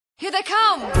Here they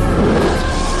come!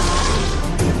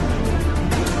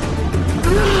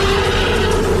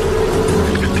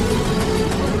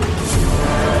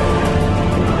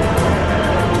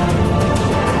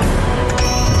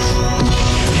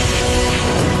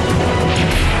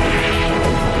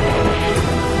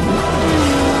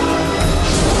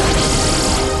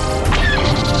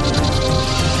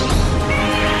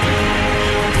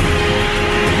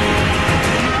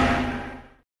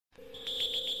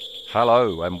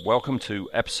 Hello and welcome to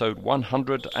episode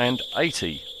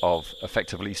 180 of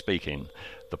Effectively Speaking,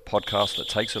 the podcast that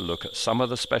takes a look at some of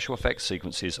the special effects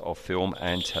sequences of film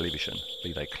and television,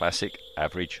 be they classic,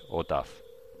 average or duff.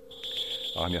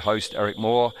 I'm your host Eric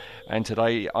Moore, and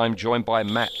today I'm joined by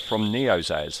Matt from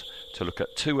Neozaz to look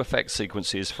at two effects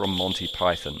sequences from Monty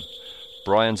Python: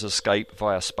 Brian's escape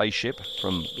via spaceship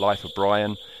from Life of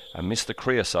Brian and Mr.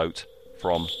 Creosote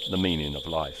from The Meaning of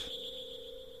Life.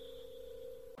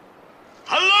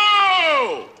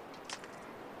 Hello!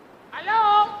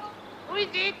 Hello? Who is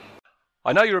it?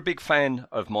 I know you're a big fan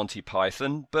of Monty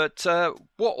Python, but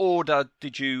what order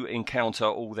did you encounter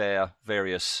all their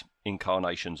various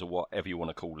incarnations, or whatever you want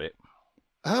to call it?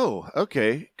 Oh,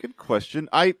 okay. Good question.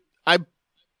 Well,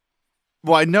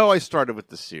 I know I started with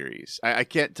the series. I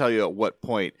can't tell you at what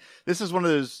point. This is one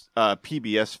of those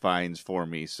PBS finds for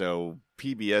me. So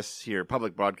PBS here,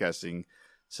 Public Broadcasting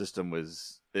System,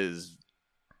 is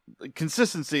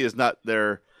consistency is not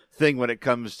their thing when it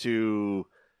comes to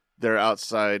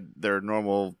their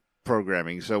normal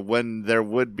programming. So when there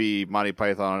would be Monty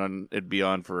Python, it'd be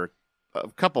on for a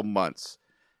couple months,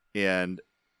 and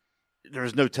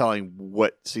there's no telling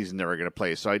what season they were going to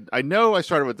play. So I know I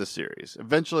started with the series.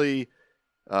 Eventually,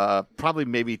 probably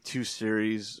maybe two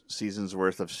seasons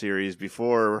worth of series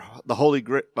before the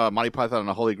Monty Python and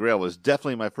the Holy Grail was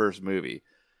definitely my first movie.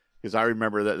 Because I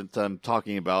remember that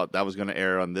talking about that was going to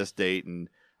air on this date, and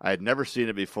I had never seen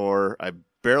it before. I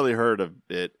barely heard of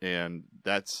it, and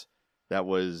that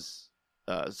was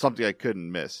something I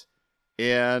couldn't miss.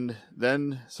 And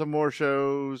then some more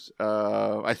shows.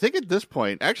 I think at this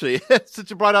point, actually, since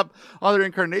you brought up other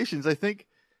incarnations, I think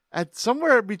at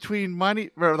somewhere between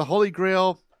the Holy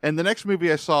Grail and the next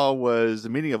movie I saw was The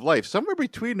Meaning of Life. Somewhere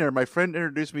between there, my friend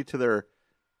introduced me to their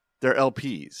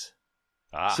LPs.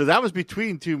 So that was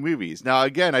between two movies. Now,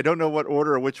 again, I don't know what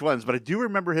order or which ones, but I do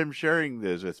remember him sharing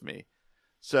those with me.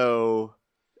 So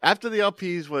after the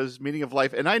LPs was Meaning of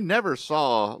Life, and I never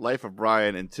saw Life of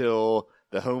Brian until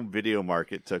the home video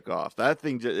market took off. That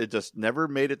thing, it just never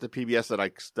made it to PBS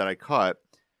that I caught.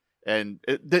 And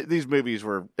these movies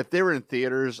were, if they were in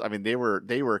theaters, I mean, they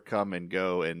were come and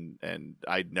go, and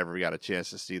I never got a chance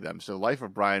to see them. So Life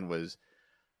of Brian was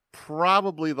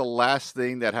probably the last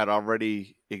thing that had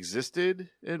already existed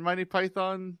in Monty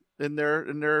Python in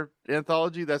their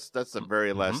anthology. That's the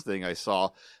very last thing I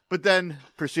saw, but then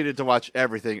proceeded to watch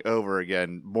everything over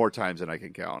again more times than I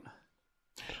can count.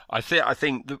 I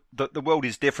think the world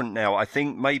is different now. I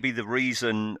think maybe the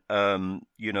reason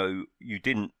you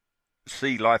didn't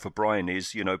see Life of Brian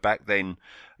is, back then,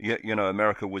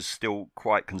 America was still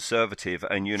quite conservative,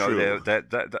 and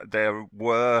there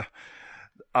were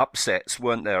upsets,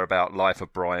 weren't there, about Life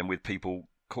of Brian, with people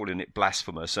calling it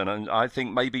blasphemous, and I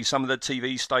think maybe some of the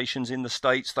TV stations in the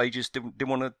States, they just didn't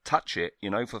want to touch it,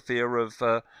 for fear of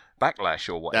backlash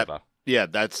or whatever.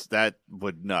 That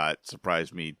would not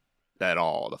surprise me at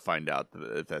all to find out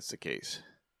if that's the case.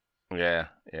 Yeah.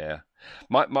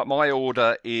 My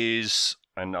order is,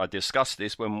 and I discussed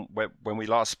this when we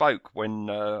last spoke, when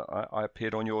I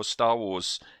appeared on your Star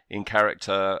Wars in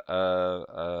character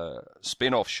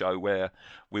spin-off show, where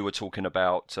we were talking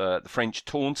about the French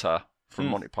Taunter from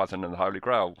Monty Python and the Holy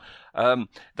Grail.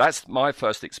 That's my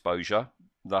first exposure,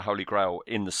 the Holy Grail,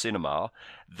 in the cinema.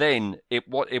 Then it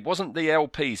wasn't the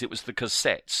LPs, it was the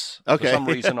cassettes. Okay. For some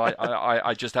reason,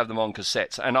 I just have them on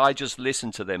cassettes, and I just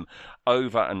listened to them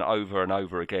over and over and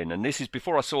over again. And this is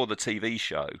before I saw the TV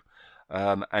show.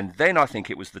 And then I think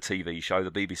it was the TV show, the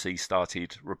BBC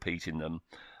started repeating them.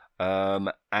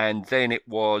 And then it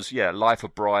was, Life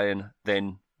of Brian,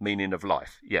 then Meaning of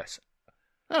Life. Yes.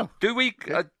 Oh. Do we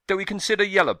consider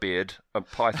Yellowbeard a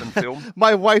Python film?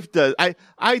 My wife does.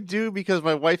 I do, because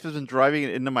my wife has been driving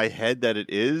it into my head that it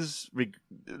is,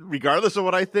 regardless of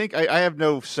what I think. I have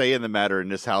no say in the matter in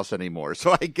this house anymore.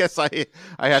 So I guess I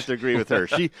have to agree with her.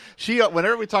 She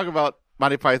whenever we talk about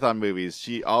Monty Python movies,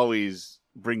 she always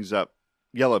brings up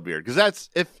Yellowbeard, because that's,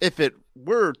 if it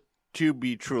were to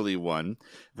be truly one,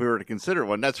 if we were to consider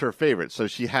one, that's her favorite. So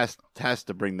she has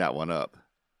to bring that one up.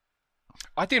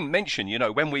 I didn't mention,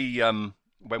 when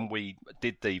we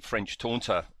did the French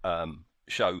Taunter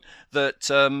show,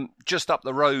 that just up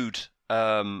the road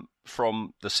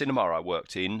from the cinema I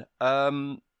worked in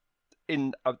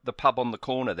the pub on the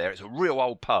corner there. It's a real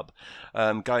old pub,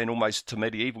 going almost to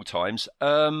medieval times.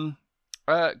 Graham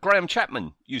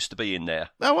Chapman used to be in there.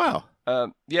 Oh, wow.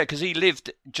 Yeah, because he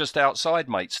lived just outside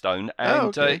Maidstone,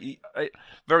 and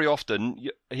very often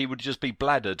he would just be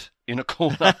bladdered in a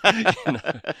corner.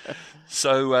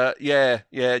 So,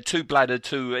 too bladdered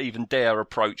to even dare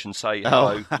approach and say,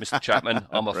 hello, Mr. Chapman,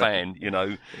 I'm a fan,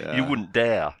 You wouldn't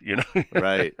dare,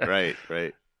 Right.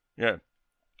 Yeah.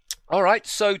 All right,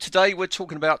 so today we're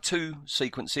talking about two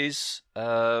sequences.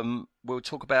 We'll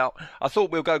talk about, I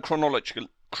thought we'll go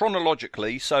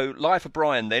chronologically, so Life of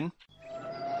Brian then.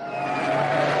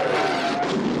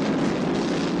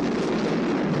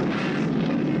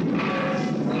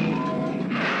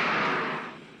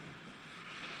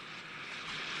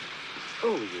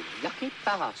 Oh, you lucky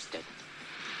bastard.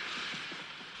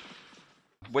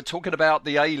 We're talking about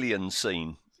the alien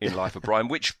scene in Life of Brian,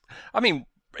 which,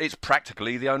 it's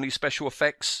practically the only special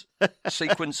effects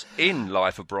sequence in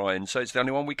Life of Brian, so it's the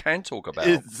only one we can talk about.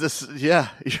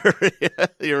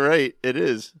 You're right. It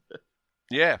is.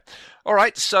 Yeah. All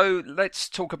right, so let's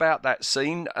talk about that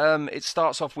scene. It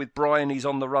starts off with Brian. He's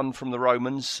on the run from the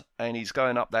Romans, and he's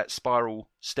going up that spiral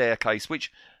staircase,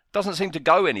 which doesn't seem to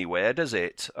go anywhere, does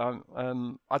it? I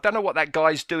don't know what that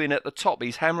guy's doing at the top.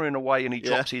 He's hammering away, and he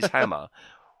drops his hammer.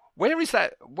 Where is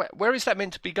that? Where is that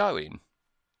meant to be going?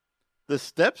 The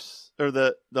steps or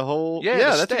the whole? Yeah,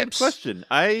 that's steps. a good question.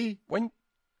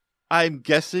 I'm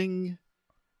guessing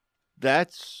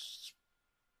that's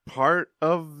part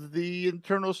of the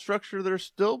internal structure they're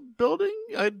still building.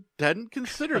 I hadn't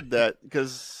considered that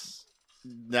because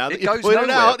now that you point it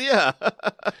out,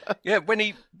 yeah. When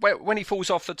he falls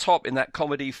off the top in that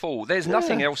comedy fall, there's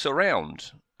nothing else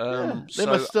around. They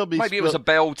must still be. Maybe it was a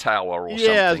bell tower or something.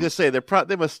 Yeah, I was gonna say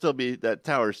they must still be. That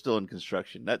tower's still in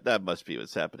construction. That must be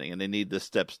what's happening, and they need the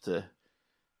steps to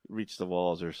reach the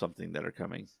walls or something that are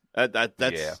coming. That's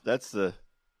the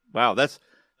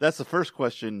first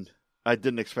question I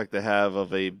didn't expect to have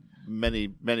of a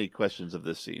many questions of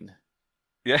this scene.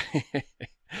 Yeah.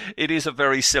 It is a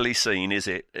very silly scene,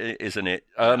 isn't it?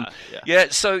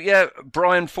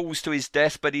 Brian falls to his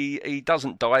death, but he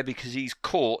doesn't die because he's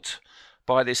caught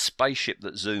by this spaceship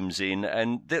that zooms in,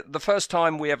 and the first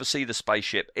time we ever see the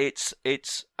spaceship, it's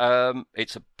a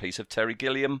piece of Terry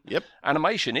Gilliam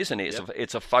animation, isn't it?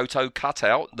 It's a photo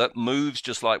cutout that moves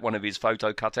just like one of his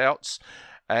photo cutouts,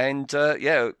 and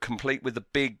complete with the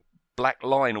big black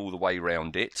line all the way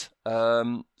around it.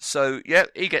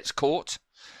 He gets caught,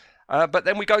 but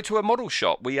then we go to a model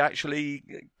shop. We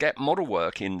actually get model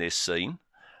work in this scene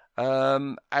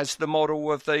as the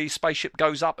model of the spaceship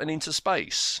goes up and into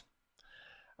space.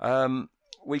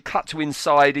 We cut to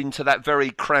inside into that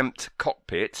very cramped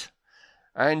cockpit,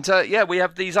 and we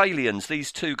have these aliens,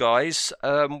 these two guys,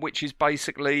 which is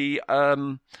basically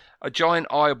a giant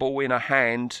eyeball in a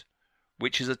hand,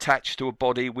 which is attached to a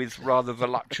body with rather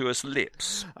voluptuous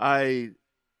lips. I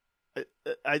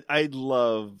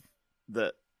love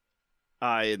the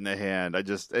eye in the hand.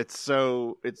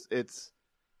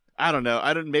 I don't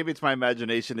know. Maybe it's my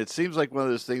imagination. It seems like one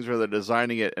of those things where they're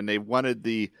designing it and they wanted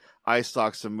the eye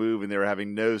stalks to move and they were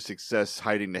having no success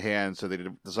hiding the hand, so they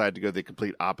decided to go the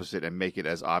complete opposite and make it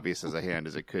as obvious as a hand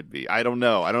as it could be. I don't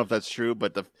know if that's true,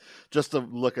 but just the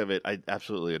look of it, I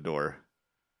absolutely adore.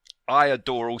 I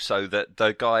adore also that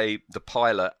the guy, the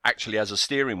pilot, actually has a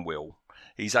steering wheel.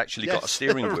 He's actually got a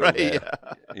steering wheel right,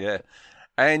 there. Yeah.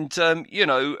 And,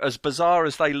 as bizarre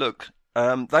as they look,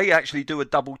 they actually do a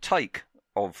double take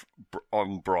on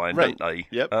Brian, right. Don't they?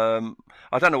 Yep.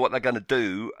 I don't know what they're going to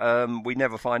do. We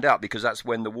never find out because that's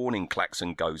when the warning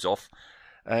klaxon goes off,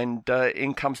 and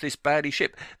in comes this baddie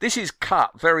ship. This is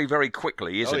cut very, very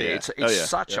quickly, isn't it? It's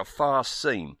such a fast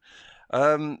scene.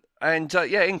 In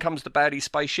comes the baddie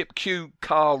spaceship. Cue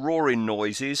car roaring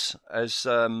noises as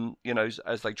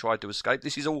as they tried to escape.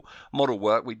 This is all model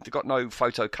work. We've got no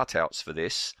photo cutouts for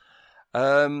this.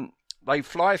 They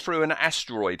fly through an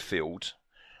asteroid field.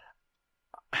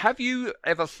 Have you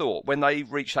ever thought, when they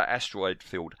reach that asteroid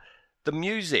field, the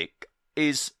music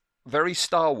is very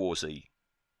Star Wars-y?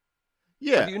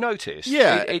 Yeah. Have you noticed?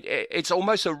 Yeah. It's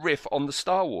almost a riff on the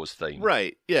Star Wars theme.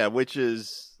 Right, yeah, which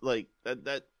is like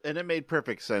that, and it made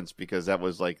perfect sense because that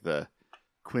was like the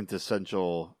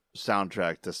quintessential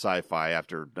soundtrack to sci-fi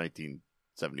after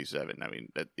 1977. I mean,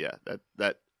 that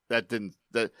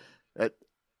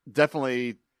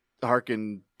definitely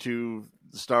harkened to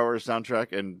the Star Wars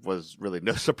soundtrack and was really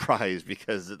no surprise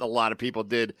because a lot of people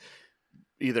did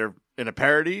either in a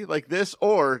parody like this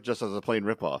or just as a plain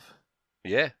ripoff.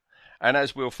 Yeah. And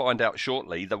as we'll find out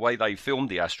shortly, the way they filmed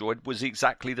the asteroid was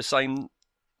exactly the same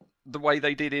the way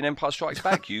they did in Empire Strikes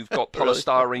Back. You've got Really?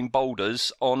 polystyrene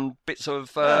boulders on bits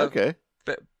of Okay.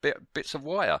 bits of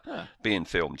wire being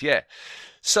filmed. Yeah.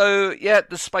 So yeah,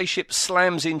 the spaceship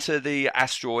slams into the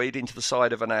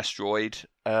side of an asteroid,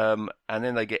 and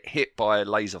then they get hit by a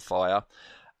laser fire,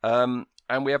 and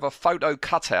we have a photo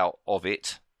cutout of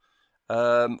it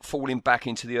falling back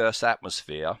into the Earth's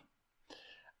atmosphere.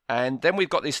 And then we've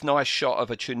got this nice shot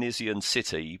of a Tunisian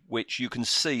city, which you can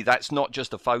see that's not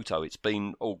just a photo. It's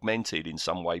been augmented in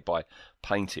some way by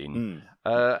painting.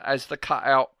 As the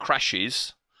cutout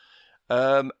crashes,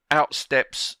 out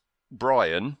steps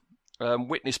Brian,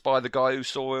 witnessed by the guy who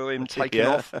saw him taking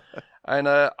off. And,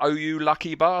 oh, you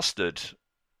lucky bastard,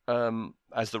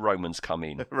 as the Romans come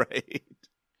in. Right.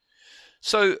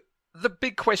 So the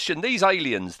big question, these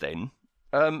aliens then...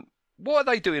 what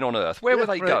are they doing on Earth? Where were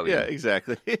they going? Yeah,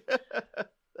 exactly.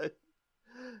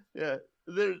 Yeah,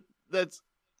 that's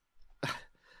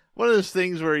one of those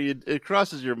things where it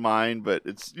crosses your mind, but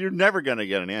you're never going to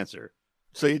get an answer.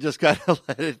 So you just gotta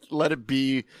let it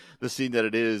be the scene that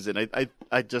it is. And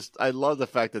I love the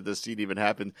fact that this scene even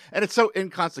happened, and it's so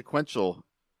inconsequential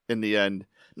in the end.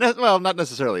 Well, not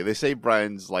necessarily. They save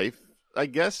Brian's life, I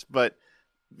guess, but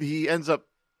he ends up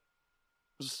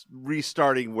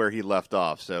restarting where he left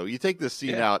off. So you take this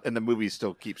scene out and the movie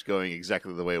still keeps going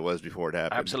exactly the way it was before it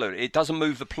happened. Absolutely. It doesn't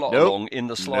move the plot along in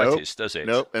the slightest, does it?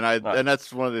 Nope. And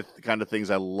that's one of the kind of things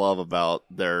I love about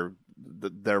their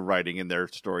writing and their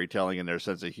storytelling and their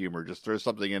sense of humor. Just throw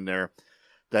something in there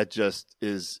that just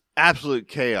is absolute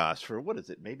chaos for, what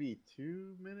is it, maybe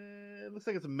 2 minutes? It looks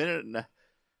like it's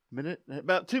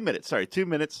about 2 minutes. Sorry, 2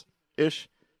 minutes ish.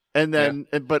 And then,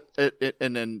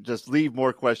 and then just leave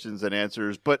more questions than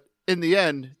answers. But in the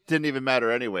end, didn't even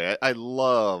matter anyway. I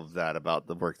love that about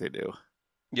the work they do.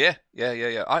 Yeah.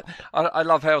 I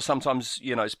love how sometimes,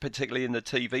 particularly in the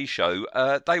TV show,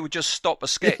 they would just stop a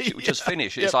sketch. It would just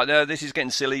finish. It's like, no, this is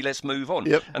getting silly. Let's move on.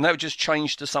 Yep. And they would just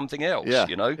change to something else.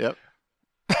 Yep.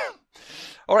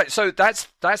 All right, so that's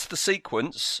the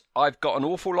sequence. I've got an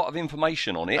awful lot of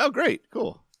information on it. Oh, great,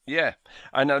 cool. Yeah,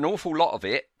 and an awful lot of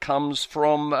it comes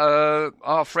from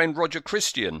our friend Roger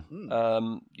Christian,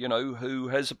 who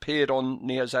has appeared on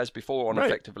Neozaz before on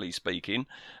Effectively Speaking.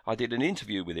 I did an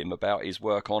interview with him about his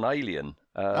work on Alien.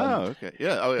 Okay.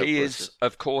 Yeah. He is,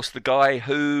 of course, the guy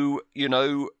who,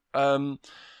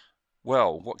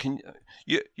 what can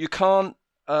you can't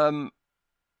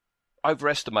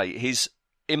overestimate his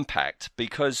impact,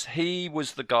 because he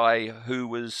was the guy who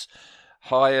was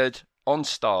hired on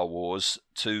Star Wars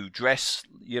to dress,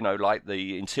 like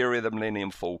the interior of the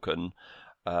Millennium Falcon,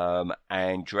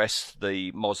 and dress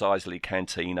the Mos Eisley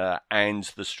Cantina and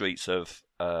the streets of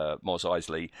Mos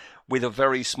Eisley with a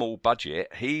very small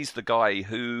budget. He's the guy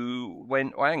who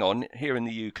went, hang on, here in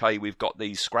the UK we've got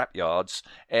these scrapyards,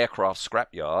 aircraft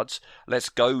scrapyards. Let's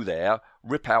go there,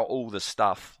 rip out all the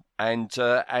stuff, and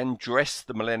dress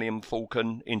the Millennium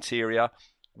Falcon interior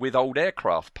with old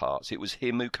aircraft parts. It was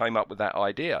him who came up with that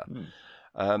idea.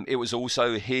 It was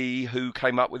also he who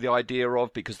came up with the idea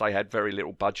of, because they had very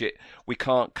little budget, we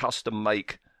can't custom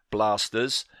make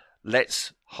blasters.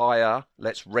 Let's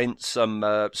rent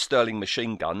some Sterling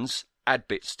machine guns, add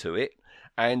bits to it,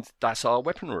 and that's our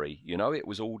weaponry. It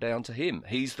was all down to him.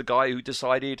 He's the guy who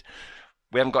decided,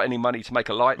 we haven't got any money to make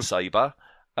a lightsaber.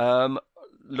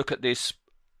 Look at this,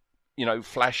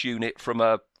 flash unit from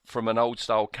an old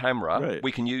style camera. Right.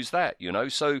 We can use that,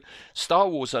 So Star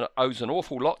Wars owes an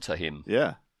awful lot to him.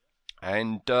 Yeah.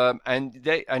 And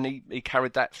he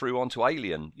carried that through onto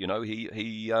Alien.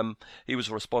 He was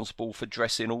responsible for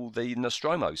dressing all the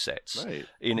Nostromo sets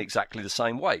in exactly the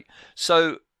same way.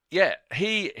 So yeah,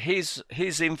 his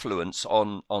influence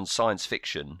on science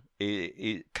fiction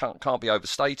can't be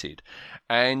overstated,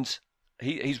 and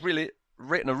he's really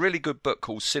written a really good book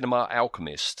called Cinema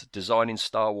Alchemist, Designing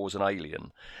Star Wars and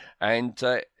Alien, and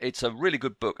it's a really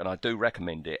good book, and I do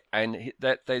recommend it. And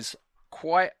there's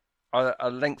quite a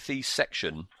lengthy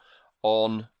section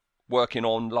on working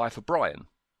on Life of Brian.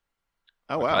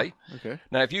 Oh, wow. Okay.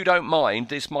 Now, if you don't mind,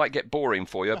 this might get boring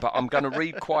for you, but I'm going to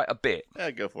read quite a bit.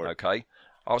 Yeah, go for it. Okay.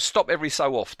 I'll stop every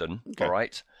so often, all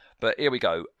right? But here we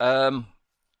go.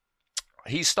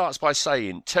 He starts by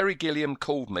saying, Terry Gilliam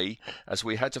called me as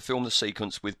we had to film the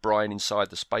sequence with Brian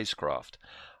inside the spacecraft.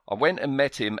 I went and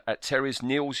met him at Terry's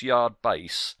Neal's Yard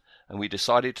base, and we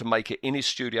decided to make it in his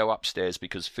studio upstairs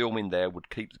because filming there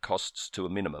would keep the costs to a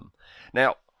minimum.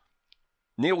 Now,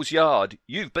 Neal's Yard,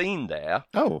 you've been there.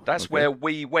 Oh, that's where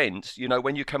we went,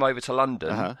 when you came over to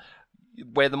London,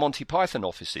 where the Monty Python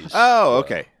office is. Oh,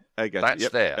 okay. I got That's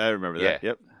there. I remember that.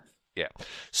 Yep. Yeah.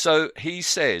 So he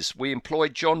says, we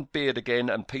employed John Beard again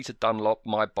and Peter Dunlop,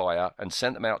 my buyer, and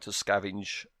sent them out to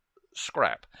scavenge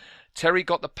scrap. Terry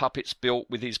got the puppets built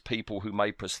with his people who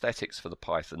made prosthetics for the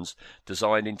pythons,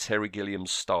 designed in Terry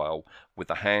Gilliam's style, with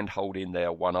the hand holding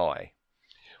their one eye.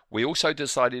 We also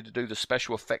decided to do the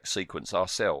special effects sequence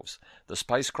ourselves. The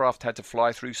spacecraft had to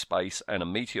fly through space and a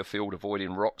meteor field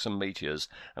avoiding rocks and meteors,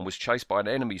 and was chased by an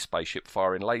enemy spaceship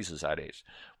firing lasers at it.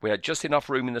 We had just enough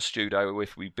room in the studio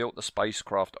if we built the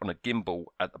spacecraft on a gimbal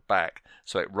at the back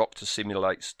so it rocked to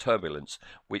simulate turbulence,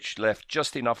 which left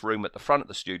just enough room at the front of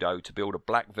the studio to build a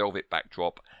black velvet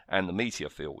backdrop and the meteor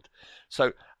field.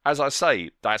 So, as I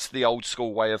say, that's the old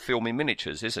school way of filming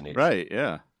miniatures, isn't it? Right,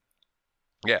 yeah.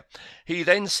 Yeah. He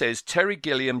then says, Terry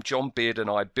Gilliam, John Beard and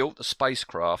I built the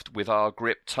spacecraft with our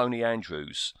grip Tony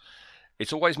Andrews.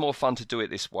 It's always more fun to do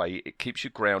it this way. It keeps you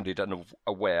grounded and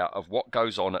aware of what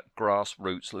goes on at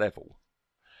grassroots level.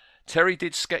 Terry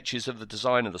did sketches of the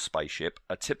design of the spaceship,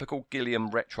 a typical Gilliam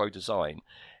retro design.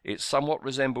 It somewhat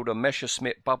resembled a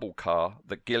Messerschmitt bubble car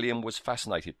that Gilliam was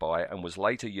fascinated by and was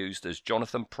later used as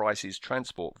Jonathan Pryce's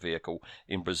transport vehicle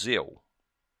in Brazil.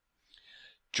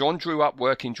 John drew up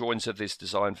working drawings of this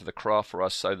design for the craft for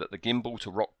us so that the gimbal to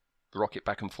rock it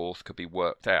back and forth could be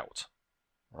worked out.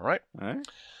 All right? All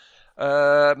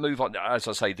right. Move on. As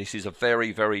I say, this is a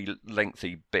very, very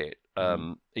lengthy bit.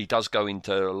 He does go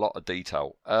into a lot of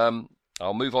detail.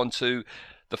 I'll move on to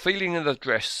the feeling of the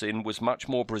dressing was much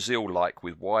more Brazil-like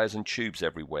with wires and tubes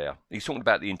everywhere. He's talking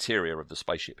about the interior of the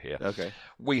spaceship here. Okay.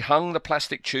 We hung the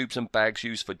plastic tubes and bags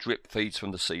used for drip feeds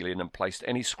from the ceiling and placed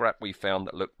any scrap we found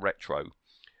that looked retro.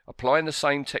 Applying the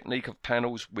same technique of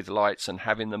panels with lights and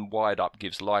having them wired up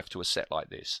gives life to a set like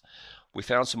this. We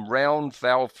found some round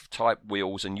valve-type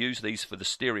wheels and used these for the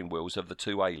steering wheels of the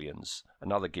two aliens,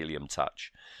 another Gilliam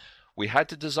touch. We had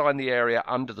to design the area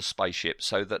under the spaceship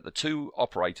so that the two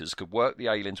operators could work the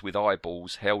aliens with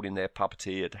eyeballs held in their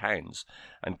puppeteered hands,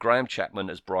 and Graham Chapman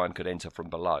as Brian could enter from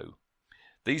below.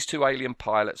 These two alien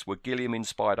pilots were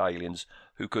Gilliam-inspired aliens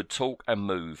who could talk and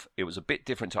move. It was a bit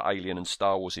different to Alien and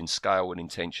Star Wars in scale and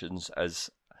intentions,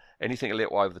 as anything a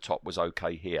little over the top was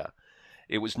okay here.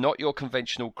 It was not your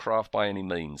conventional craft by any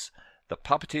means. The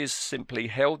puppeteers simply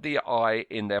held the eye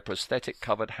in their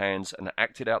prosthetic-covered hands and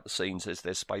acted out the scenes as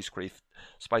their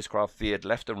spacecraft veered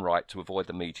left and right to avoid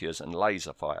the meteors and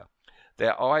laser fire.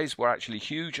 Their eyes were actually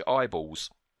huge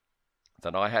eyeballs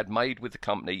that I had made with the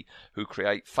company who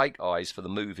create fake eyes for the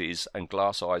movies and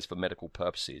glass eyes for medical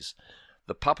purposes.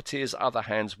 The puppeteers' other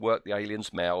hands worked the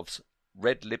aliens' mouths,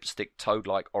 red lipstick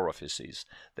toad-like orifices.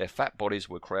 Their fat bodies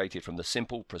were created from the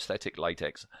simple prosthetic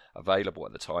latex available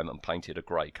at the time and painted a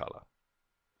grey colour.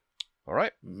 All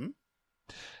right? Mm-hmm.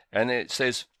 And it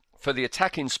says, for the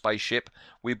attacking spaceship,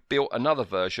 we built another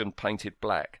version painted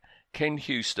black. Ken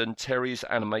Houston, Terry's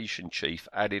animation chief,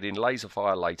 added in laser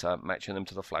fire later, matching them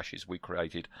to the flashes we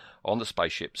created on the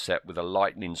spaceship set with a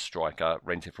lightning striker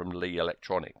rented from Lee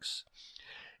Electronics.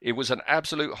 It was an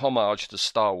absolute homage to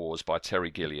Star Wars by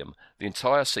Terry Gilliam. The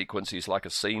entire sequence is like a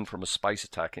scene from a space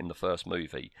attack in the first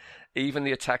movie. Even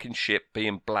the attacking ship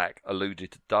being black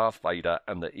alluded to Darth Vader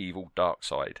and the evil dark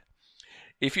side.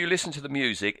 If you listen to the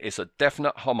music, it's a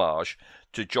definite homage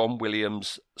to John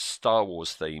Williams' Star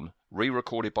Wars theme,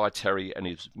 re-recorded by Terry and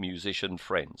his musician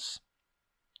friends.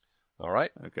 All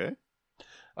right? Okay.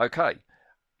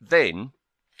 Then,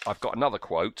 I've got another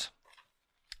quote,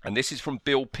 and this is from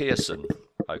Bill Pearson.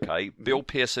 Okay, Bill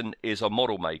Pearson is a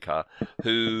model maker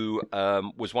who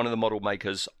was one of the model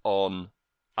makers on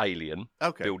Alien,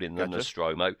 building the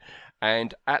Nostromo,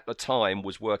 and at the time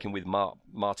was working with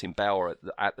Martin Bauer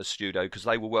at the studio because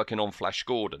they were working on Flash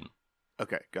Gordon.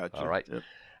 Okay, gotcha. All right. Yep.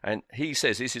 And he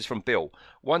says, this is from Bill,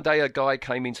 one day a guy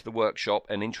came into the workshop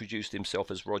and introduced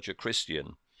himself as Roger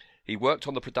Christian. He worked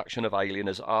on the production of Alien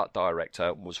as art director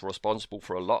and was responsible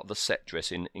for a lot of the set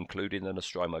dressing, including the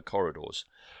Nostromo corridors.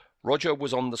 Roger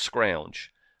was on the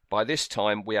scrounge. By this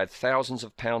time, we had thousands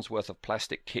of pounds worth of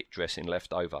plastic kit dressing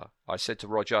left over. I said to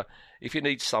Roger, if you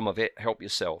need some of it, help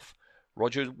yourself.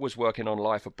 Roger was working on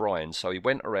Life of Brian, so he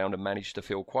went around and managed to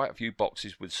fill quite a few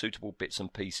boxes with suitable bits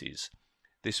and pieces.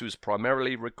 This was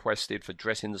primarily requested for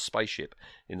dressing the spaceship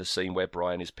in the scene where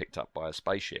Brian is picked up by a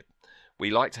spaceship.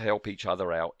 We like to help each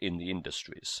other out in the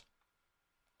industries.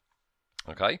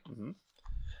 Okay? Mm-hmm.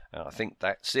 I think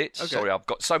that's it. Okay. Sorry, I've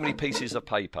got so many pieces of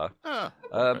paper.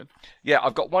 Right. Yeah,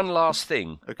 I've got one last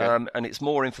thing, Okay. and it's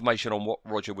more information on what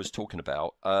Roger was talking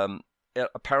about.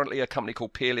 Apparently, a company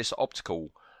called Peerless Optical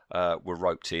were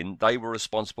roped in. They were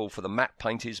responsible for the matte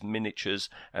paintings, miniatures,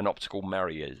 and optical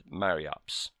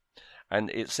marry-ups. And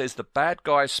it says the bad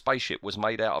guy's spaceship was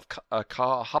made out of a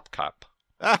car hubcap,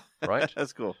 right?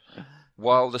 That's cool.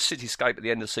 While the cityscape at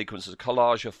the end of the sequence is a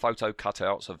collage of photo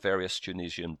cutouts of various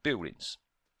Tunisian buildings.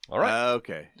 All right?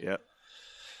 Okay, yep.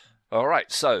 All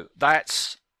right, so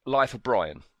that's Life of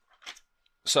Brian.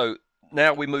 So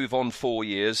now we move on 4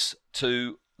 years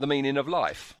to The Meaning of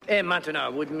Life. Et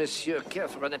maintenant, would Monsieur care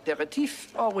for an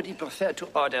aperitif, or would he prefer to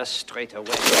order straight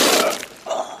away?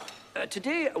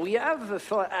 Today, we have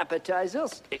for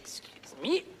appetizers, excuse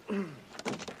me,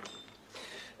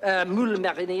 moule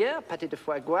marinière, pâté de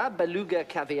foie gras, beluga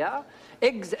caviar,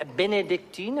 eggs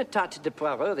benedictine, tarte de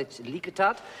poireau, that's leek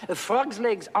tart, frog's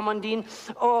legs amandine,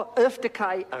 or œuf de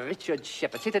caille Richard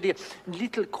Shepherd, c'est-à-dire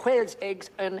little quail's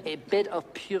eggs and a bed of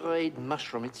pureed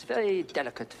mushroom. It's very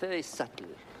delicate, very subtle.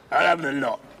 I'll have the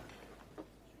lot.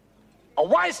 A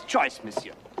wise choice,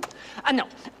 monsieur. Now,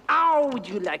 how would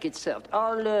you like it served?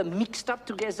 All mixed up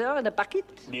together in a bucket?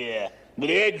 Yeah, with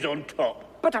the eggs on top.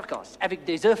 But of course, avec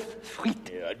des œufs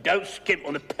frites. Yeah, don't skimp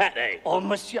on the pate. Oh,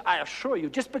 monsieur, I assure you,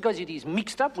 just because it is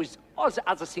mixed up with all the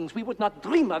other things, we would not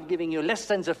dream of giving you less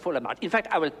than the full amount. In fact,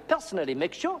 I will personally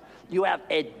make sure you have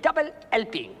a double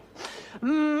helping.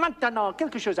 Maintenant,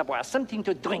 quelque chose à boire, something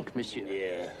to drink, monsieur.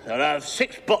 Yeah, I'll have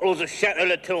 6 bottles of Chateau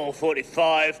Latour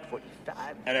 45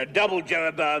 45. and a double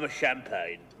Jeroboam of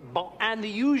champagne. Bon, and the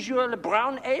usual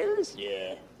brown ales?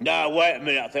 Yeah. No, wait a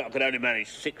minute. I think I can only manage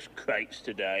 6 crates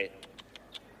today.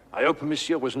 I hope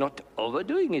monsieur was not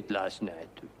overdoing it last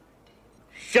night.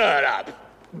 Shut up.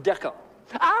 D'accord.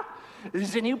 Ah,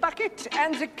 the new bucket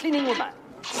and the cleaning woman.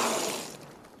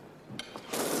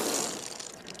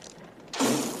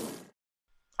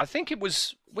 I think it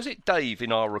was it Dave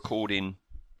in our recording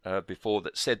before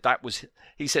that said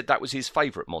he said that was his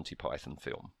favourite Monty Python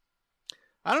film.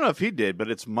 I don't know if he did, but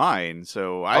it's mine.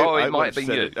 So it I might have been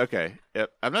said you. It. Okay,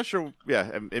 yep. I'm not sure. Yeah,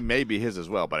 it may be his as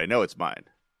well, but I know it's mine.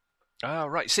 Oh,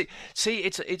 right. See,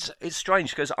 it's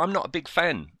strange because I'm not a big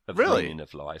fan of The Really? Meaning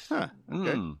of Life. Huh,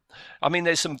 okay. I mean,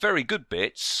 there's some very good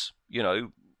bits, you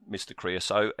know, Mr.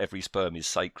 Creosote, every sperm is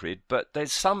sacred, but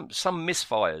there's some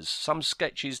misfires. Some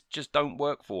sketches just don't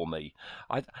work for me.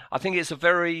 I think it's a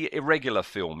very irregular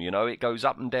film, you know. It goes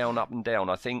up and down, up and down.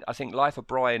 I think Life of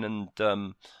Brian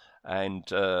and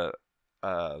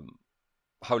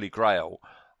Holy Grail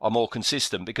are more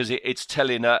consistent because it's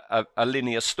telling a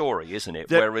linear story, isn't it?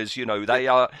 Whereas, you know,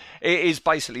 it is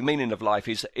basically Meaning of Life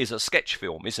is a sketch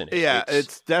film, isn't it? Yeah,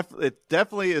 it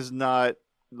definitely is not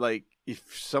like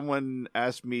if someone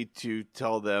asked me to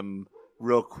tell them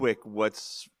real quick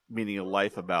what's Meaning of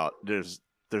Life about, there's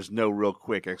no real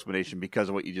quick explanation because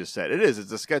of what you just said. It's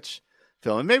a sketch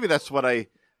film, and maybe that's why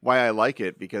I like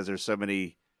it, because there's so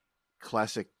many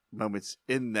classic moments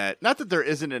in that. Not that there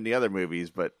isn't in the other movies,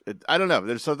 but I don't know.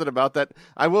 There's something about that.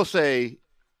 I will say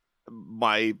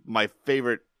my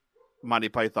favorite Monty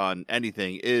Python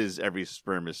anything is Every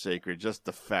Sperm is Sacred. Just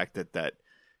the fact that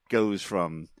goes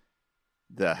from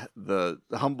the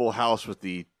humble house with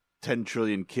the 10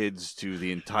 trillion kids to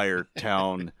the entire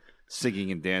town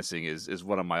singing and dancing is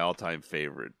one of my all-time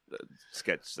favorite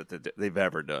sketches that they've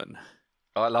ever done.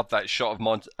 I love that shot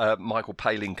of Michael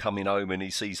Palin coming home and he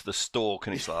sees the stork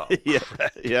and he's like,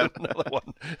 yeah, another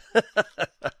one.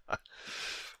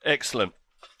 Excellent.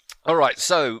 All right,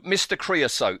 so Mr.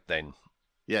 Creosote then.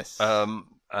 Yes.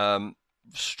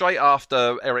 Straight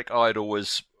after Eric Idle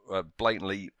was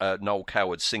blatantly Noel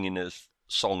Coward singing a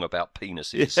song about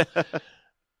penises,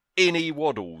 in he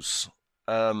waddles,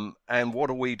 and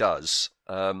Waddle-Wee does.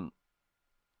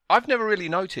 I've never really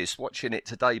noticed watching it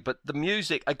today, but the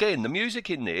music in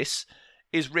this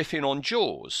is riffing on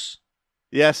Jaws.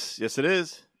 Yes, it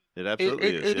is. It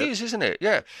absolutely is. It is, isn't it?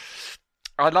 Yeah.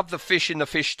 I love the fish in the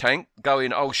fish tank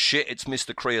going, oh shit, it's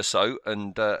Mr. Creosote,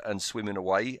 and swimming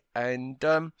away. And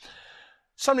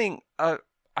something I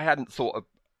hadn't thought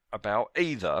about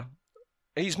either.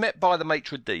 He's met by the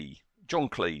maitre d', John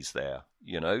Cleese there,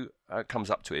 you know, comes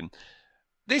up to him.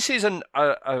 This isn't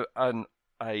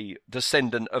a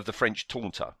descendant of the French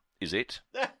taunter, is it?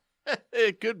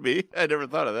 It could be. I never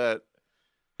thought of that.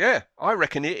 Yeah, I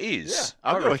reckon it is.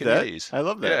 Yeah, I reckon it is. I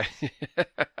love that.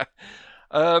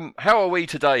 Yeah. How are we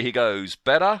today? He goes,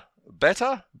 better?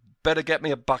 Better get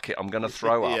me a bucket. I'm going to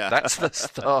throw up. Yeah. That's the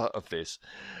start of this.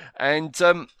 And,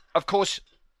 of course,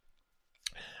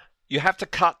 you have to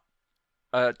cut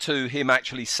to him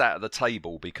actually sat at the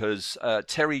table because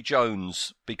Terry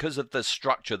Jones, because of the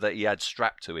structure that he had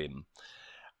strapped to him,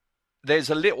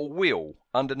 there's a little wheel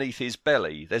underneath his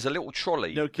belly. There's a little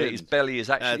trolley that his belly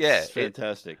is actually. That's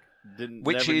fantastic. Never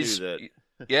knew that.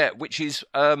 Yeah, which is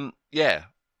how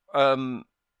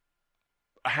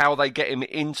they get him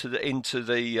into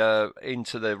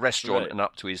the restaurant and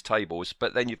up to his tables.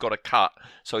 But then you've got to cut,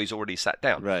 so he's already sat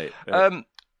down. Right.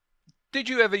 Did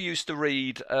you ever used to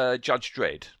read Judge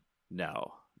Dredd?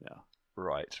 No.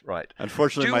 Right.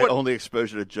 Unfortunately, my only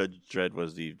exposure to Judge Dredd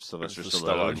was the Sylvester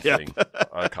Stallone thing.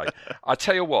 Okay. I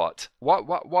tell you what,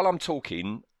 while I'm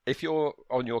talking, if you're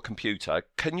on your computer,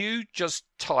 can you just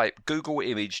type Google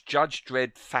image Judge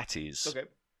Dredd fatties? Okay.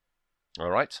 All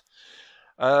right.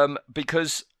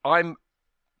 Because I'm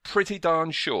pretty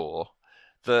darn sure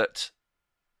that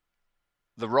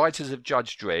the writers of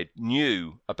Judge Dredd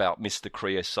knew about Mr.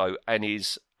 Creosote and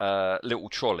his little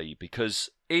trolley, because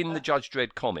in the Judge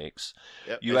Dredd comics,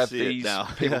 you have these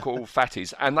people called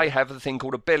fatties, and they have a thing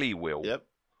called a belly wheel. Yep.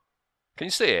 Can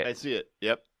you see it? I see it.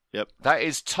 Yep. That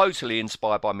is totally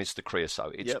inspired by Mr.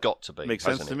 Creosote. It's got to be. Makes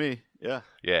sense to me. Yeah.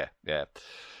 Yeah.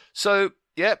 So,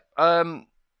 there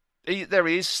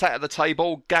he is, sat at the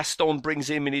table. Gaston brings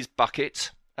him in his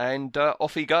bucket, and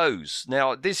off he goes.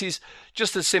 Now, this is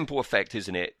just a simple effect,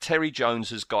 isn't it? Terry Jones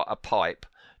has got a pipe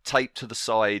taped to the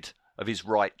side of his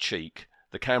right cheek.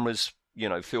 The camera's,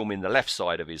 filming the left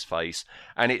side of his face,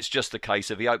 and it's just a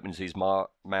case of he opens his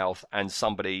mouth and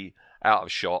somebody out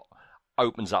of shot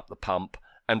opens up the pump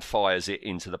and fires it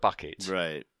into the bucket.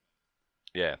 Right.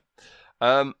 Yeah.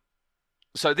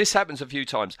 So this happens a few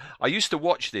times. I used to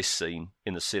watch this scene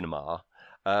in the cinema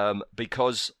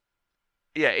because,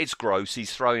 it's gross.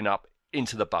 He's throwing up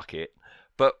into the bucket.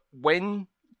 But when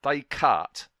they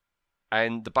cut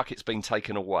and the bucket's been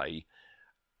taken away,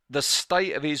 the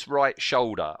state of his right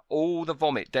shoulder, all the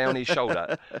vomit down his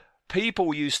shoulder,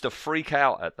 people used to freak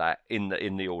out at that in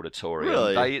the auditorium.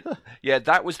 Really?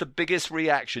 That was the biggest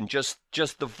reaction, just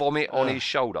the vomit on his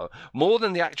shoulder. More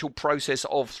than the actual process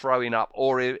of throwing up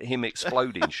or him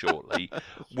exploding shortly,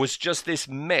 was just this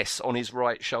mess on his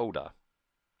right shoulder.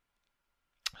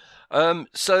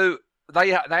 So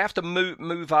they have to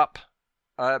move up,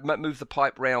 move the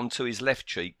pipe round to his left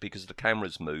cheek because the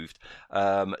camera's moved,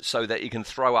 so that he can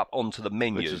throw up onto the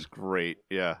menu. Which is great,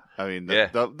 yeah. I mean,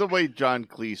 the way John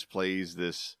Cleese plays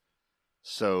this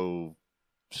so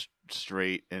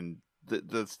straight, and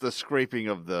the scraping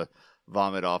of the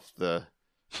vomit off the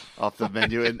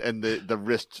menu and the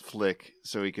wrist flick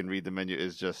so he can read the menu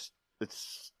is just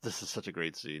this is such a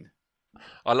great scene.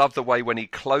 I love the way when he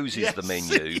closes the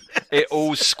menu, it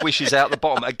all squishes out the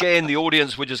bottom. Again, the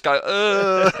audience would just go,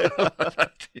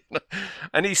 ugh.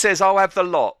 And he says, I'll have the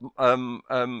lot.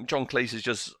 John Cleese has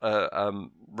just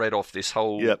read off this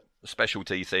whole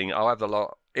specialty thing. I'll have the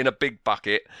lot in a big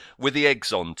bucket with the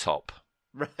eggs on top.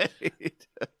 Right.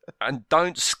 And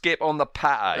don't skip on the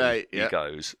pate, he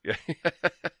goes.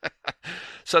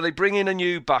 So they bring in a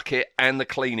new bucket and the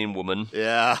cleaning woman.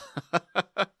 Yeah.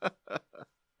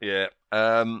 Yeah.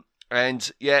 They're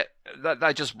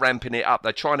just ramping it up.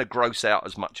 They're trying to gross out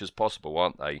as much as possible,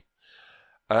 aren't they?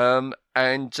 There's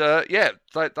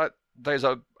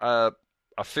a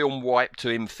film wipe to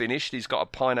him finished. He's got a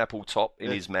pineapple top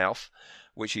in his mouth,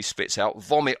 which he spits out.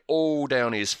 Vomit all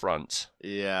down his front.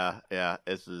 Yeah.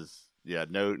 This is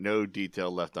no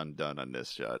detail left undone on this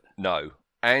shot. No.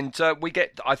 And we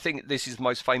get, I think this is the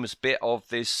most famous bit of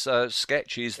this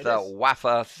sketch is the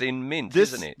wafer thin mint,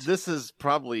 isn't it? This is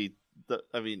probably,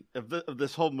 of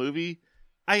this whole movie,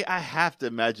 I have to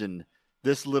imagine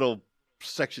this little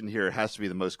section here has to be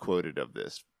the most quoted of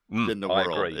this in the world.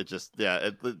 I agree. It just,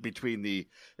 between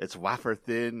it's wafer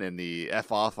thin and the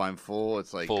F off, I'm full.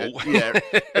 It's like, full.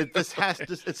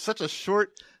 It's such a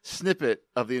short snippet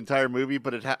of the entire movie,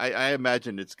 but I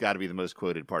imagine it's got to be the most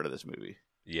quoted part of this movie.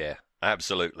 Yeah.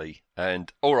 Absolutely.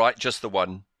 And all right, just the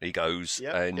one, he goes.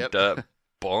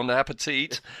 Bon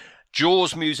appetit.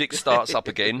 Jaws music starts up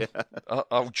again.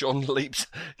 John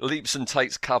leaps and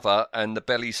takes cover, and the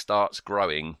belly starts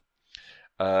growing.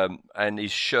 And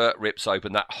his shirt rips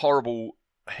open, that horrible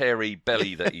hairy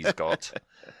belly that he's got.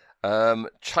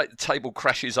 Table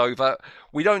crashes over.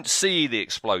 We don't see the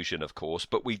explosion, of course,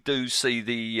 but we do see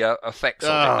the effects of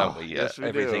it, don't we? Yes, we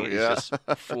Everything do. is just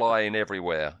flying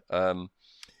everywhere.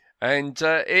 And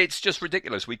it's just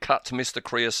ridiculous. We cut to Mr.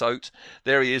 Creosote.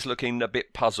 There he is, looking a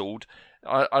bit puzzled.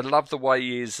 I love the way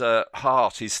his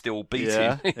heart is still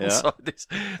beating inside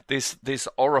this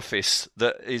orifice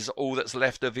that is all that's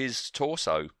left of his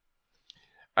torso.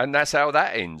 And that's how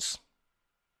that ends.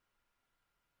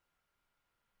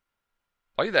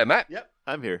 Are you there, Matt? Yep,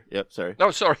 I'm here. Yep, sorry.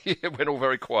 No, sorry. It went all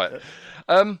very quiet.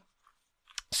 It's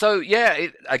sort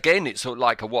of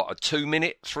like a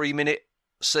 2-minute, 3-minute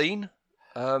scene.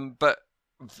 But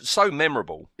so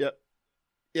memorable. Yep.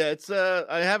 Yeah, it's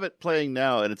I have it playing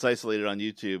now, and it's isolated on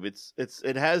YouTube. It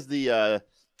has the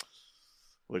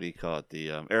what do you call it?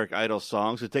 The Eric Idle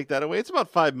song. So take that away. It's about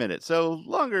 5 minutes, so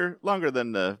longer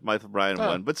than the Michael Bryan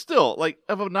one, but still, like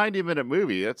of a 90-minute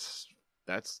movie,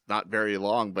 that's not very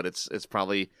long, but it's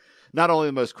probably not only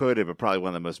the most quoted, but probably one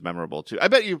of the most memorable too. I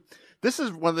bet you this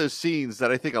is one of those scenes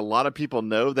that I think a lot of people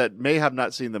know that may have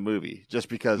not seen the movie just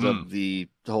because of the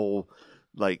whole,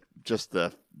 like, just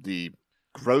the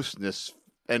grossness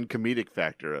and comedic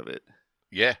factor of it.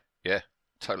 Yeah,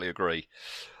 totally agree.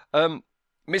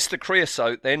 Mr.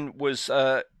 Creosote then was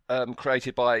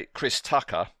created by Chris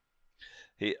Tucker,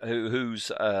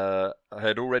 who's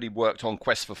had already worked on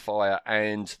Quest for Fire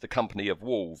and The Company of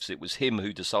Wolves. It was him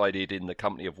who decided in The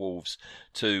Company of Wolves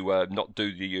to not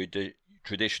do the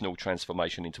traditional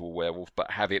transformation into a werewolf, but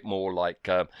have it more like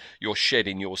you're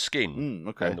shedding your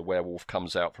skin, and the werewolf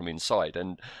comes out from inside.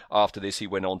 And after this, he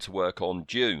went on to work on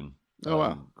Dune. Oh,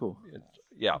 wow, cool.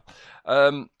 Yeah.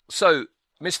 So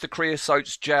Mr.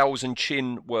 Creosote's jowls and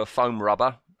chin were foam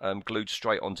rubber, glued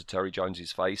straight onto Terry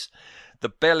Jones's face. The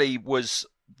belly was,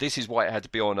 this is why it had to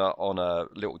be on a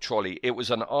little trolley. It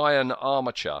was an iron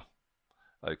armature.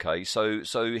 Okay, so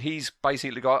he's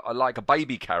basically got like a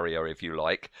baby carrier, if you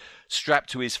like, strapped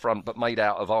to his front, but made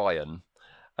out of iron,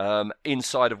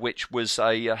 inside of which was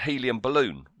a helium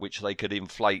balloon, which they could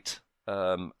inflate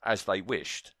as they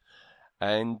wished.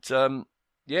 And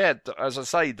as I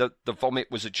say, the vomit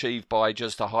was achieved by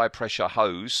just a high-pressure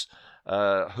hose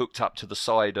hooked up to the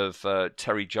side of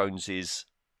Terry Jones's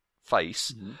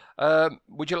face.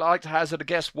 Would you like to hazard a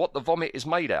guess what the vomit is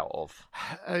made out of?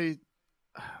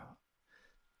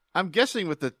 I'm guessing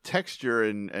with the texture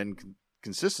and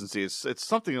consistency, it's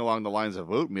something along the lines of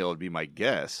oatmeal would be my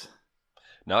guess.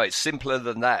 No, it's simpler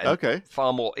than that. Okay.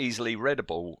 Far more easily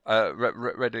readily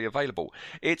available.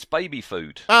 It's baby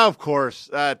food. Oh, of course.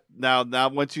 Now,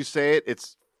 once you say it,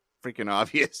 it's freaking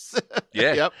obvious.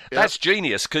 Yeah. Yep. That's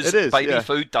genius because baby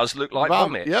food does look like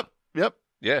vomit. Yep.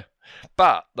 Yeah.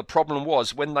 But the problem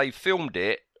was when they filmed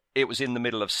it, it was in the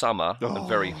middle of summer and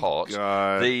very hot.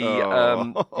 God.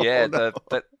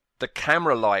 The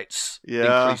camera lights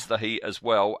increased the heat as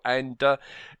well, and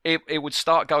it would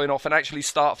start going off and actually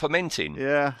start fermenting.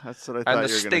 Yeah, that's what I thought. And the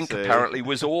stink apparently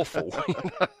was awful.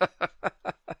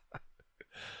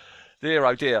 Dear,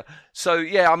 oh dear. So,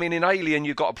 yeah, I mean, in Alien,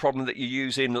 you've got a problem that you're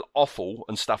using offal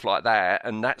and stuff like that,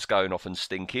 and that's going off and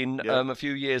stinking. Yep. A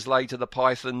few years later, the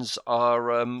pythons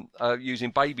are using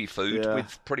baby food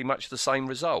with pretty much the same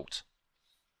result.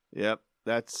 Yep,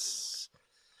 that's...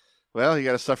 Well, you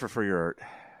got to suffer for your art.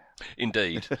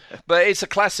 Indeed. But it's a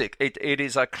classic. It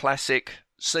is a classic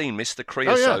scene. Mr.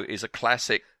 Creosote is a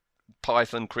classic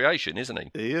python creation, isn't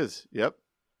he? He is, yep.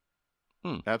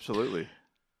 Absolutely.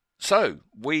 So,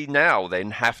 we now then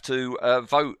have to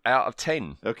vote out of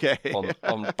 10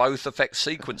 on both effect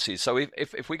sequences. So,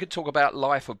 if we could talk about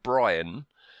Life of Brian,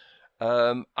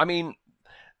 I mean,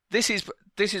 this is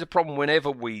a problem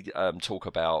whenever we talk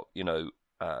about,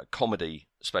 comedy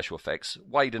special effects.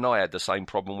 Wade and I had the same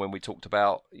problem when we talked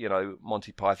about,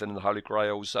 Monty Python and the Holy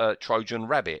Grail's Trojan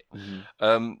Rabbit.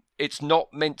 It's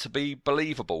not meant to be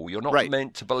believable. You're not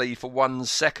meant to believe for 1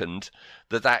 second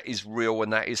that is real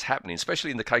and that is happening, especially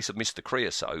in the case of Mr.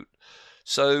 Creosote.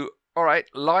 So, all right,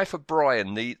 Life of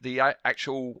Brian, the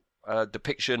actual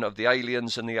depiction of the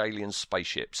aliens and the alien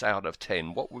spaceships out of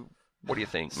 10. What do you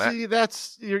think, Matt? See,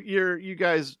 that's you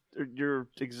guys. You're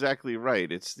exactly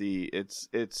right. It's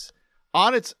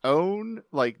on its own,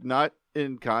 like not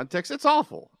in context. It's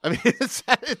awful. I mean, it's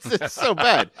so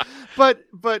bad. But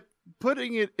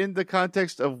putting it in the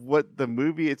context of what the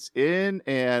movie it's in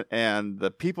and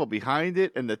the people behind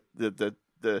it and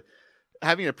the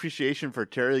having an appreciation for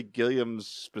Terry Gilliam's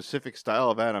specific style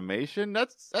of animation,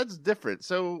 that's different.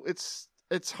 So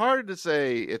it's hard to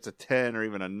say it's a 10 or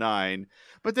even a 9,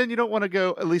 but then you don't want to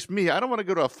go, at least me, I don't want to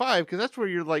go to a 5 because that's where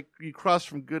you cross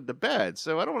from good to bad.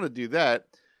 So I don't want to do that.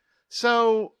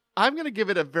 So I'm going to give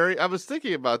it I was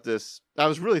thinking about this. I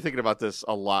was really thinking about this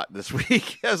a lot this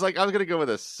week. I was going to go with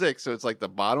a 6. So it's like the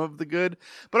bottom of the good,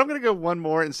 but I'm going to go one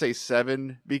more and say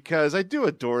 7 because I do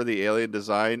adore the alien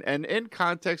design. And in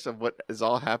context of what is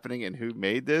all happening and who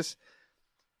made this,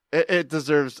 it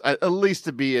deserves at least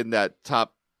to be in that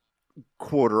top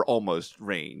quarter almost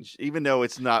range, even though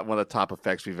it's not one of the top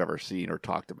effects we've ever seen or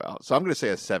talked about. So I'm going to say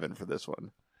a 7 for this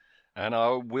one. And I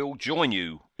will join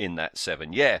you in that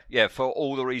 7. Yeah, for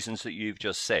all the reasons that you've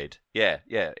just said. Yeah.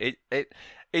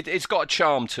 It's got a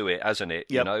charm to it, hasn't it?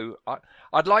 Yep.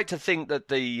 I'd like to think that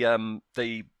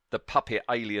the puppet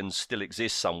aliens still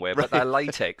exist somewhere, but they're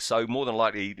latex, so more than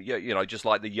likely, just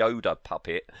like the Yoda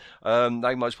puppet,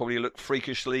 they most probably look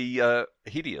freakishly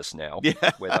hideous now,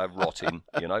 where they're rotting.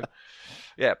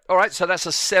 Yeah. All right, so that's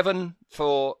a 7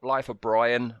 for Life of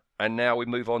Brian, and now we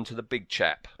move on to the big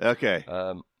chap. Okay.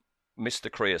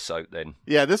 Mr. Creosote, then.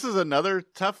 Yeah, this is another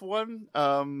tough one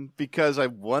because I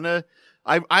want to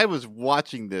I was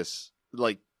watching this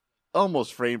like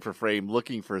almost frame for frame,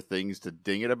 looking for things to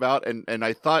ding it about, and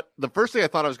I thought the first thing I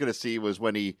thought I was going to see was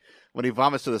when he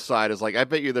vomits to the side. Is like, I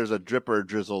bet you there's a drip or a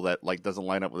drizzle that like doesn't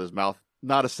line up with his mouth.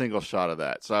 Not a single shot of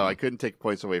that, so I couldn't take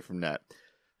points away from that.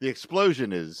 The explosion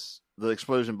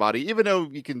body, even though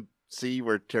you can see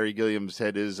where Terry Gilliam's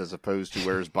head is as opposed to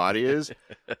where his body is.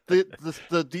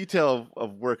 The detail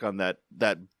of work on that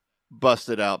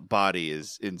busted out body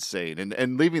is insane,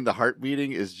 and leaving the heart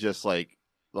beating is just like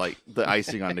the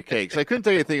icing on the cake. So I couldn't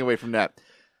take anything away from that.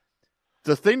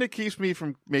 The thing that keeps me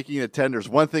from making it 10, there's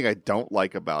one thing I don't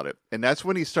like about it, and that's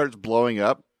when he starts blowing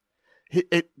up.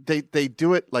 They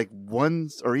do it like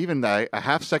once or even a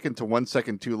half second to 1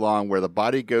 second too long, where the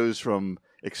body goes from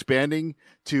expanding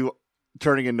to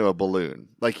turning into a balloon.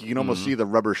 Like you can almost see the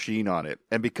rubber sheen on it.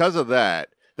 And because of that,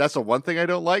 that's the one thing I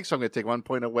don't like. So I'm going to take 1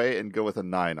 point away and go with a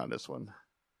 9 on this one.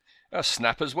 A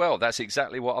snap as well. That's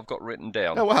exactly what I've got written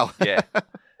down. Oh, wow. Yeah.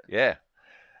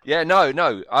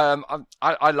 No.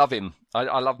 I love him.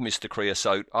 I love Mr.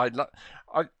 Creosote.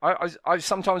 I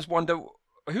sometimes wonder,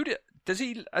 has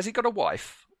he got a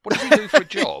wife? What does he do for a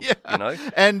job? Yeah. You know?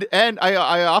 And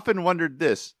I often wondered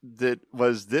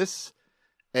was this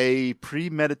a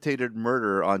premeditated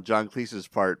murder on John Cleese's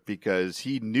part because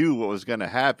he knew what was going to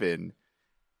happen.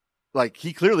 Like,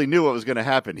 he clearly knew what was going to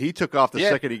happen. He took off the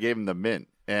second he gave him the mint.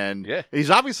 And he's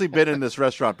obviously been in this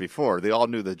restaurant before. They all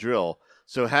knew the drill.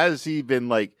 So has he been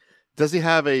like, does he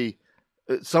have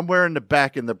somewhere in the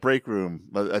back in the break room,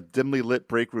 a dimly lit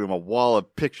break room, a wall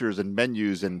of pictures and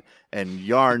menus and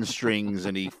yarn strings,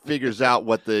 and he figures out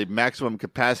what the maximum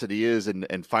capacity is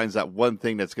and finds that one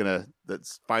thing that's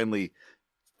finally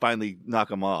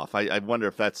knock him off. I wonder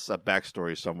if that's a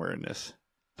backstory somewhere in this.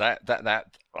 That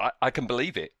I can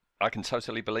believe it. I can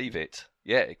totally believe it.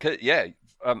 Yeah.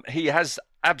 He has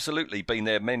absolutely been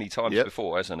there many times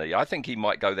before, hasn't he? I think he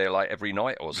might go there like every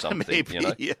night or something. Maybe, you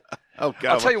know? Yeah. Oh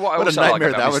God! I'll tell you what a also nightmare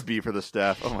like that would be for the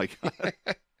staff. Oh my God!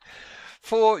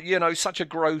 For such a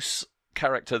gross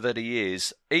character that he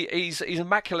is, he's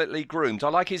immaculately groomed. I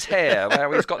like his hair,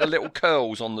 how he's got the little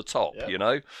curls on the top. Yep. You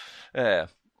know, yeah.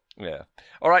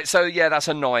 All right, so that's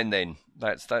a 9 then.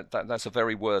 That's a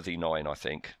very worthy 9, I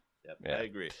think. Yep, yeah.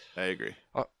 I agree.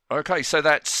 Okay, so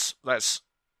that's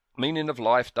Meaning of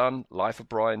Life done, Life of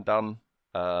Brian done,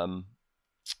 Holy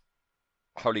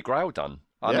Grail done.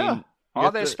 I mean, are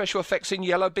there special effects in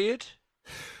Yellowbeard?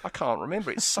 I can't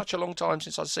remember. It's such a long time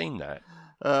since I've seen that.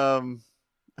 You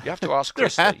have to ask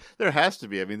Christy. There has to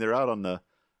be. I mean, they're out on the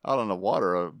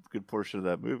water a good portion of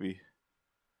that movie.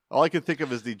 All I can think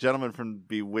of is the gentleman from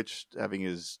Bewitched having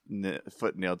his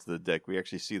foot nailed to the deck. We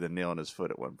actually see the nail in his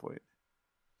foot at one point.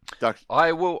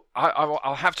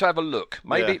 I'll have to have a look.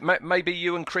 Maybe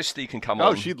you and Christy can come on.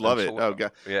 Oh, she'd love it. Oh,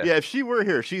 God. Yeah, if she were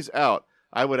here, she's out.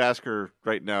 I would ask her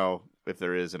right now if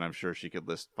there is, and I'm sure she could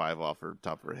list 5 off her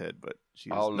top of her head, but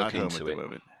she's not home at the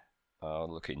moment.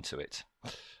 I'll look into it.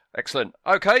 Excellent.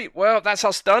 Okay, well, that's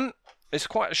us done. It's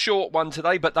quite a short one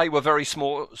today, but they were very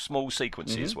small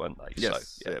sequences, weren't they?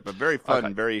 Yes, so, but very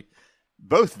fun,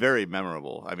 both very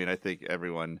memorable. I mean, I think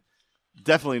everyone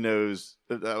definitely knows,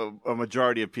 a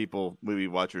majority of people, movie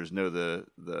watchers, know the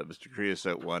Mr.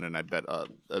 Creosote one, and I bet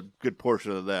a good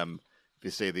portion of them, if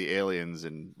you say the Aliens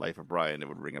and Life of Brian, it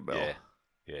would ring a bell.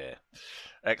 Yeah.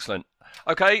 Excellent.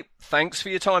 Okay, thanks for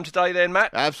your time today then,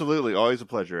 Matt. Absolutely. Always a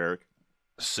pleasure, Eric.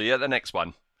 See you at the next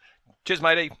one. Cheers,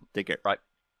 matey. Take care. Right.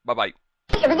 Bye-bye.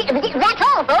 That's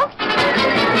all, folks.